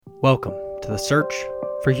Welcome to the Search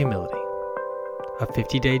for Humility, a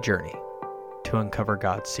 50-day journey to uncover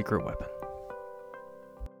God's secret weapon.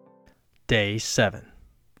 Day 7.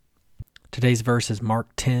 Today's verse is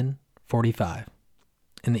Mark 10:45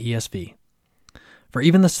 in the ESV. For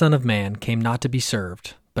even the Son of Man came not to be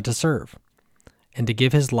served, but to serve, and to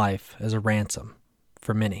give his life as a ransom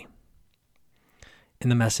for many. In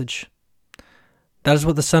the Message, that is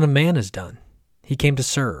what the Son of Man has done. He came to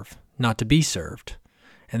serve, not to be served,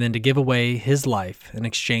 and then to give away his life in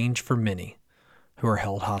exchange for many who are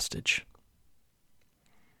held hostage.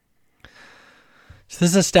 So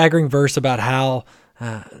this is a staggering verse about how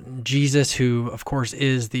Jesus, who of course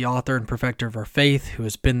is the author and perfecter of our faith, who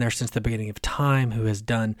has been there since the beginning of time, who has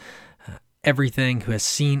done everything, who has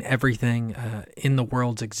seen everything in the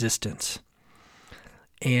world's existence.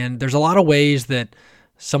 And there's a lot of ways that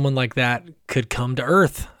someone like that could come to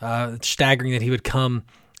earth. It's staggering that he would come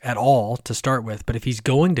at all to start with, but if he's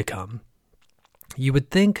going to come, you would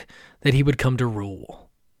think that he would come to rule,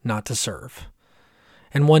 not to serve.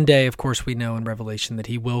 And one day, of course, we know in Revelation that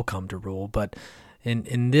he will come to rule, but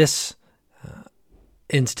in this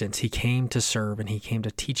instance, he came to serve, and he came to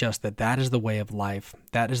teach us that that is the way of life.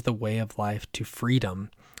 That is the way of life to freedom,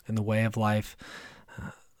 and the way of life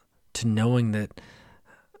to knowing that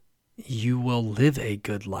you will live a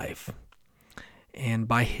good life. And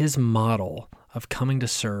by his model of coming to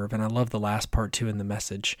serve, and I love the last part too in the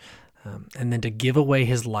Message, and then to give away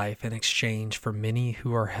his life in exchange for many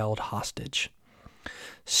who are held hostage.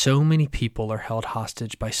 So many people are held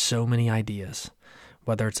hostage by so many ideas,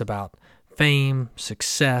 whether it's about fame,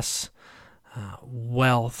 success,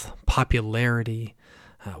 wealth, popularity,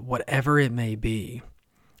 whatever it may be.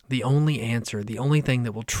 The only answer, the only thing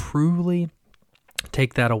that will truly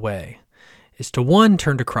take that away is to, one,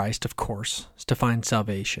 turn to Christ, of course, is to find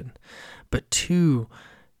salvation, but two,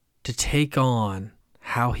 to take on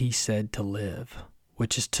how he said to live,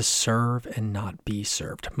 which is to serve and not be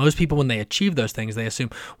served. Most people, when they achieve those things, they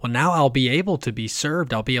assume, well, now I'll be able to be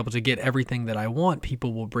served. I'll be able to get everything that I want.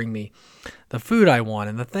 People will bring me the food I want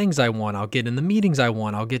and the things I want. I'll get in the meetings I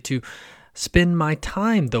want. I'll get to spend my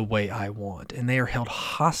time the way I want. And they are held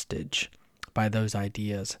hostage by those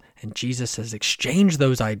ideas. And Jesus has exchanged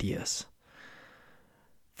those ideas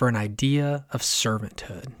for an idea of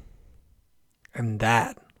servanthood. And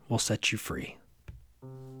that will set you free.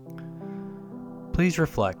 Please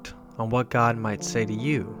reflect on what God might say to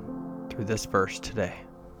you through this verse today.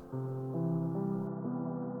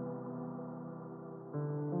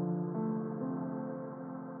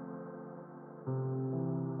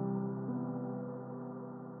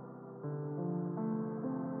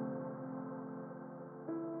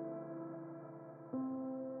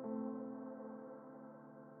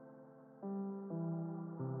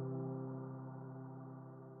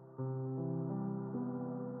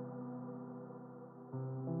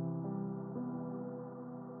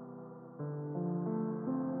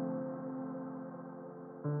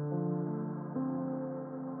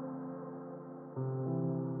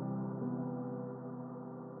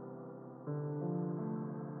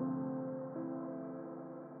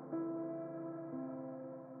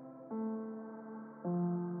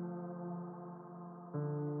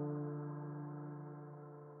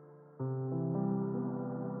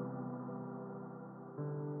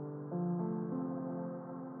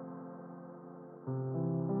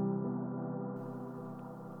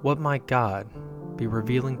 What might God be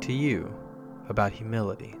revealing to you about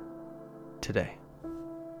humility today?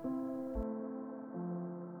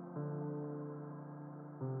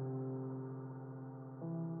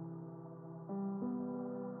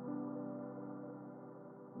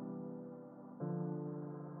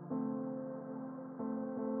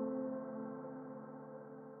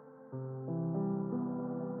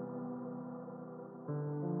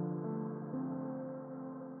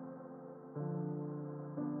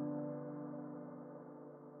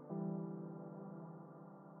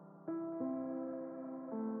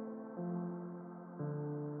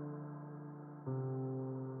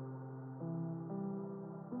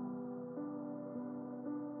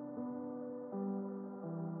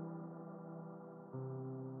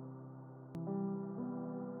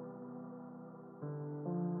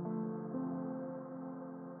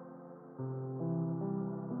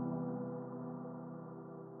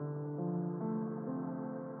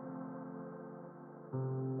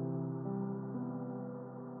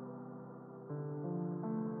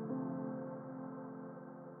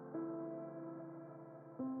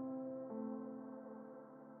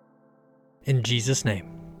 In Jesus' name,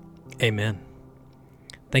 amen.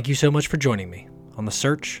 Thank you so much for joining me on the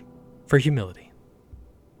search for humility.